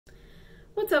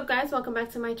What's up, guys? Welcome back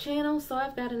to my channel. So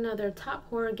I've got another top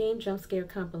horror game jump scare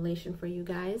compilation for you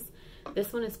guys.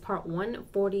 This one is part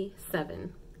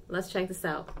 147. Let's check this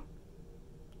out.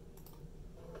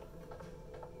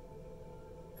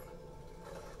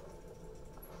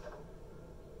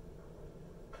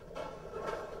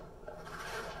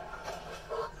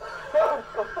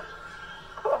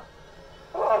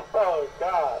 Oh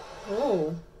God.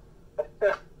 Oh.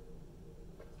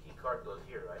 Key card goes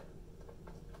here, right?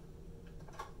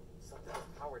 Something's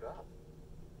powered up.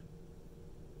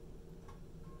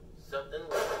 Something.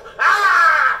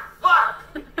 Ah! Fuck!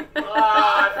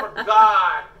 I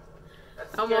forgot.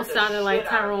 That Almost scared the sounded like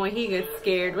shit out of Tyrone when me. he gets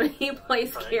scared when he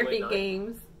plays scary wait, no.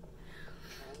 games.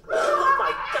 Oh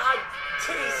my God!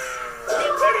 Titties!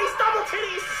 Titties! Double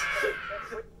titties!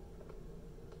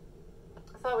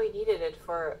 I thought we needed it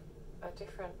for a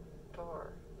different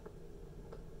door.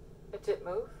 It did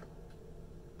move?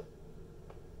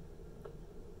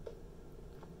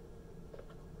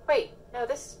 Wait, no,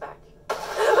 this is back.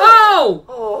 Oh!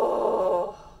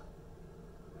 Oh!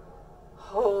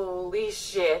 Holy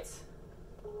shit.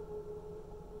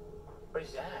 What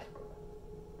is that?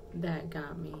 That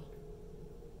got me.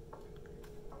 I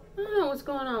don't know what's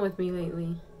going on with me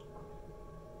lately.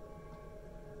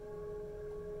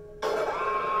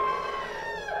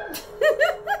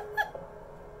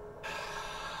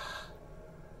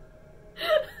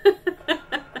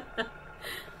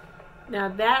 Now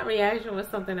that reaction was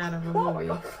something out of a movie.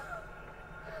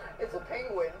 It's a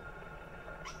penguin.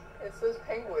 It says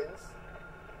penguins.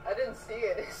 I didn't see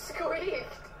it. It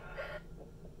squeaked.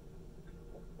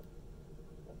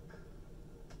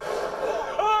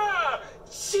 Ah!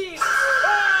 Jeez!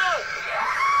 Ah!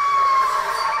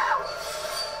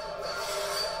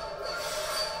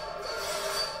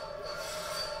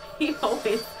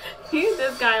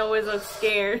 This guy always looks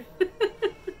scared.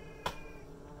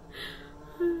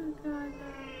 Oh, God, no.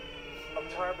 I'm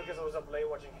tired because I was up late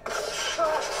watching him.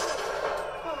 Fuck.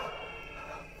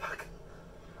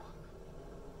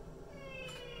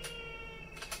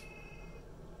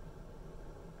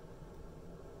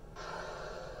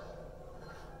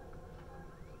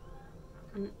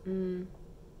 Mm-mm.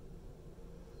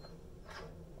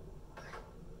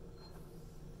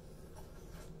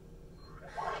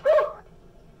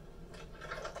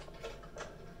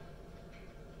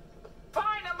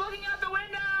 Fine, I'm looking out the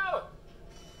window!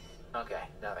 Okay,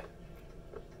 nothing.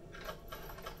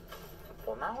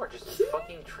 Well, now we're just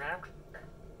fucking trapped.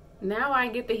 Now I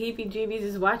get the heebie-jeebies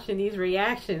just watching these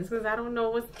reactions because I don't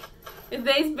know what's.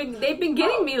 They've been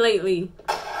getting me lately.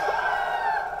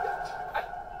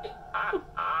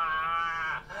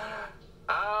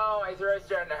 Oh, my throat's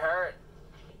starting to hurt.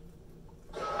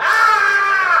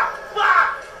 Ah!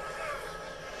 Fuck!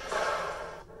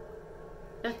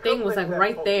 That thing was like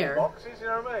right there. Boxes, you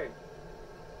know what I mean?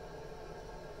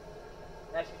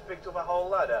 Now she's picked up a whole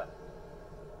ladder.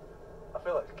 I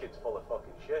feel like the kid's full of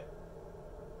fucking shit.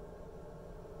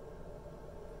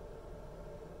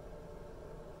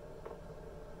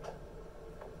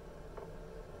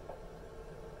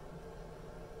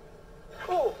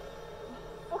 Oh!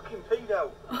 Fucking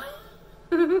pedo!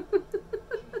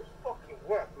 She's fucking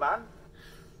wet, man.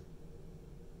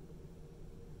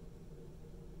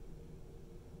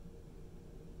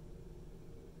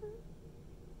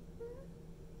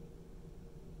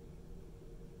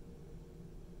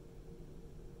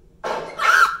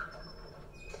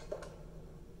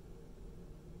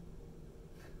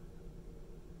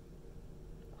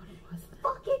 What was that?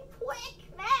 Fucking quick,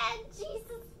 man!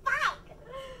 Jesus fuck!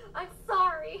 I'm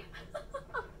sorry.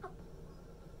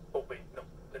 Oh, wait, no.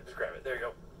 Just grab it. There you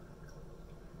go.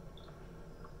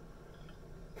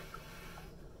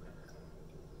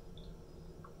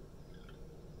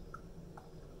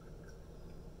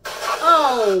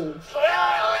 Oh!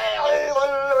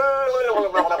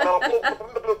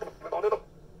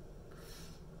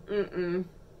 Mm-mm.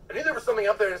 I knew there was something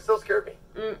up there and it still scared me.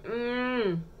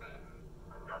 Mm-mm.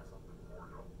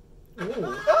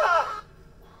 Ooh. Ah!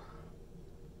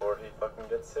 Before he fucking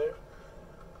gets here.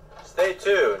 Stay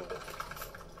tuned.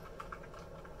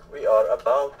 We are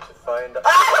about to find out.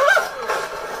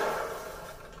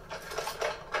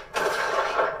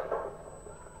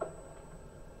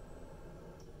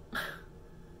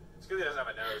 It's good he doesn't have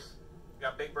a nose. You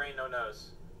got big brain, no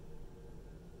nose.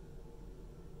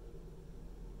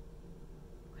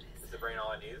 Is the brain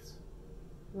all it needs?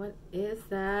 What is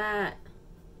that?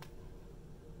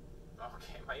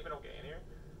 Okay, am I even okay in here?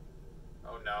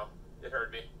 Oh no, it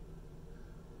hurt me.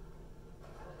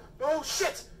 Oh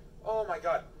shit! Oh my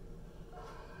god.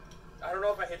 I don't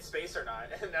know if I hit space or not,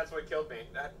 and that's what killed me.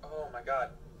 Oh my god.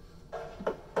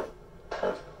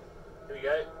 Here we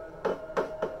go.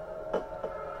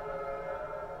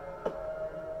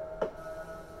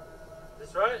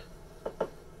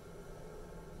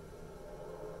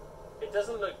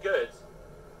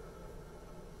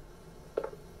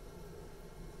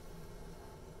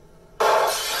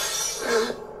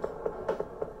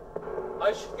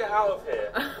 out of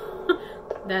here.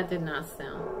 That did not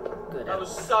sound good. That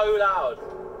was so loud.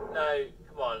 No,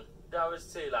 come on. That was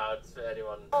too loud for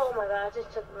anyone. Oh my god, I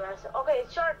just took the rest. Okay,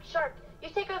 shark. You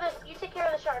take care of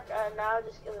the shark. Now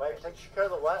just give it. Wait, take care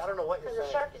of the what? I don't know what you're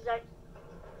Because saying. the shark is like.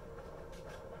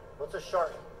 What's a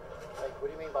shark? Like, what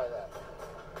do you mean by that?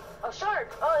 Oh,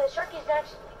 shark! Oh, the shark is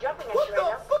actually jumping at you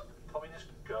right now. Can we just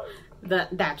go?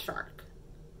 That shark.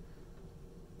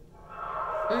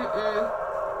 Mm-mm.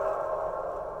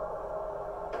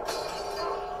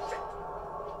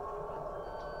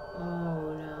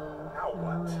 Oh no. Now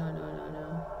what?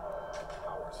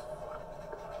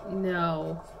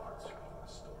 No.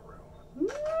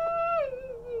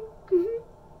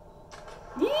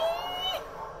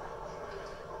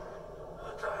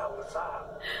 What the hell was that?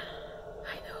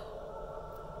 I know.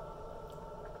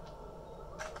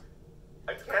 I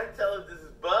can't tell if this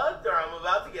is bugged or I'm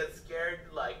about to get scared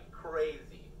like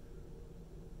crazy.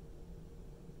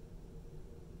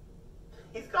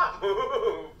 He's got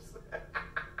moves.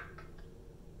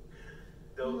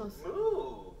 Those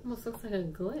moves. Almost looks like a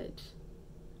glitch.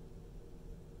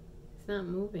 It's not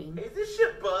moving. Is this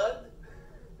shit bugged?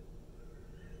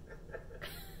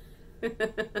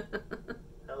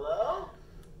 Hello?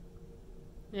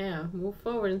 Yeah, move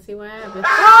forward and see what happens.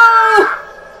 Ah!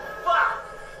 Fuck!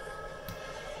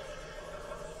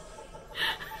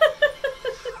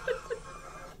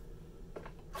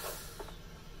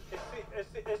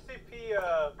 SCP,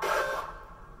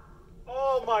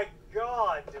 oh my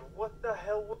god, what the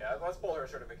hell? Yeah, let's pull her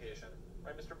certification.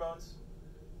 Right, Mr. Bones?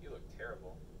 You look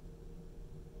terrible.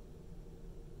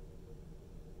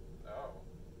 Oh.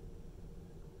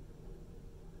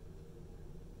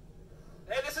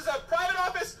 Hey, this is a private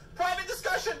office! Private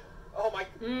discussion! Oh my...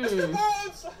 Mr.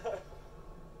 Bones!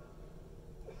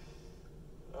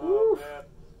 Oh, man.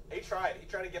 He tried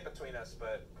to get between us,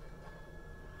 but...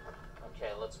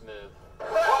 Okay, let's move.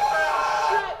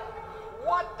 Shit!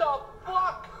 What the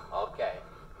fuck? Okay.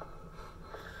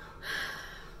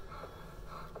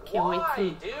 Can't wait Why, to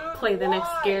dude? play the next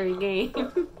Why? scary game.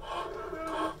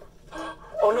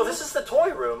 Oh no, this is the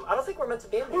toy room. I don't think we're meant to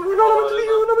be in here. We're not meant to be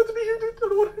here, we're not meant to be here, dude. I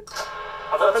don't want to...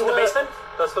 That's in the basement?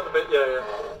 That's for the bit, yeah.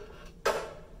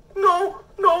 No,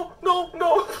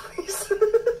 please.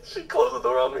 She closed the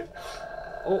door on me.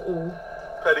 Uh-oh.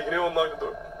 Patty, can you unlock the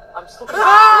door? I'm still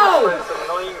No! This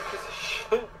annoying piece of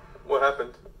shit. What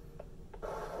happened?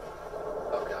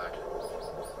 Oh god.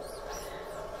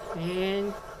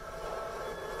 And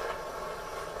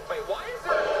Wait, why is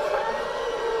there...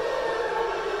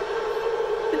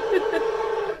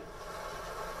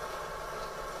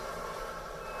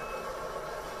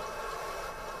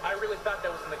 I really thought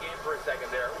that was in the game for a second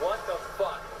there. What the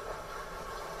fuck?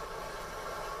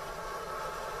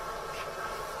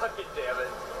 Fucking damn it.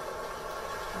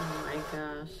 oh my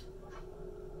gosh.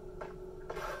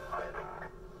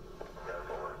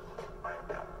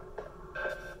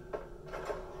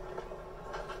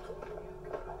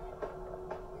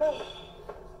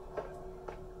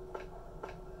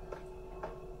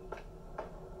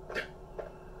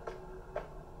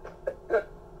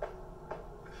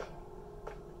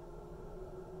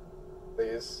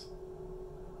 Please.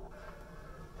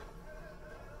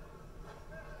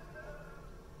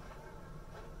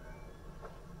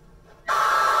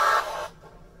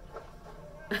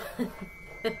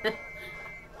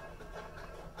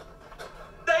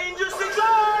 Danger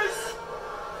Signals!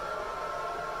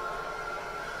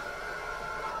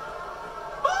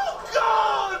 Oh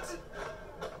God!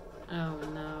 Oh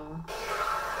no.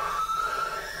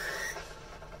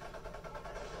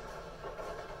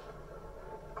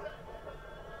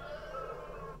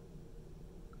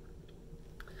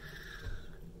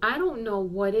 I don't know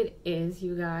what it is,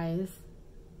 you guys,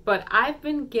 but I've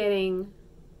been getting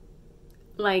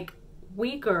like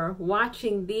weaker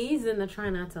watching these and the Try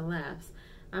Not to Laughs.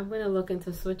 I'm going to look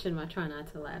into switching my Try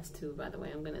Not to Laughs too, by the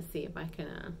way. I'm going to see if I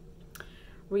can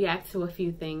react to a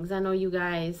few things. I know you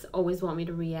guys always want me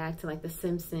to react to like The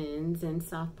Simpsons and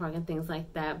South Park and things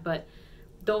like that, but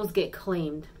those get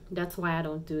claimed. That's why I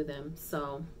don't do them.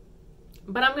 So,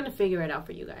 but I'm going to figure it out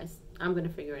for you guys. I'm going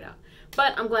to figure it out.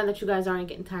 But I'm glad that you guys aren't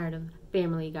getting tired of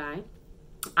Family Guy.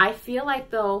 I feel like,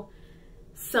 though,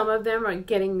 some of them are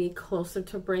getting me closer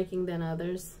to breaking than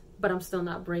others. But I'm still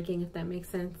not breaking, if that makes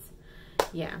sense.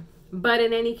 Yeah. But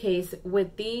in any case,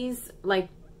 with these, like,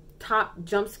 top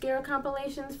jump scare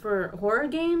compilations for horror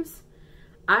games,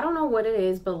 I don't know what it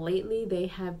is, but lately they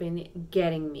have been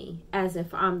getting me as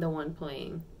if I'm the one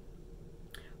playing.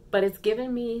 But it's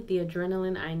given me the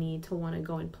adrenaline I need to want to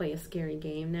go and play a scary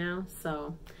game now.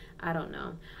 So I don't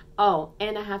know. Oh,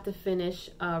 and I have to finish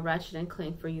Ratchet and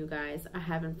Clank for you guys. I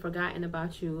haven't forgotten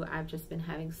about you. I've just been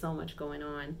having so much going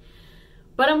on.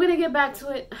 But I'm going to get back to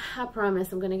it. I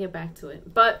promise I'm going to get back to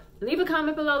it. But leave a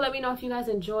comment below. Let me know if you guys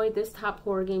enjoyed this top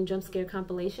horror game jump scare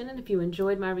compilation. And if you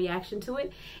enjoyed my reaction to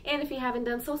it. And if you haven't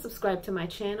done so, subscribe to my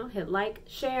channel. Hit like,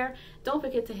 share. Don't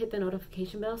forget to hit the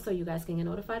notification bell so you guys can get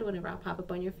notified whenever I pop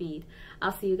up on your feed.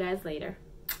 I'll see you guys later.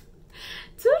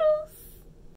 Toodles!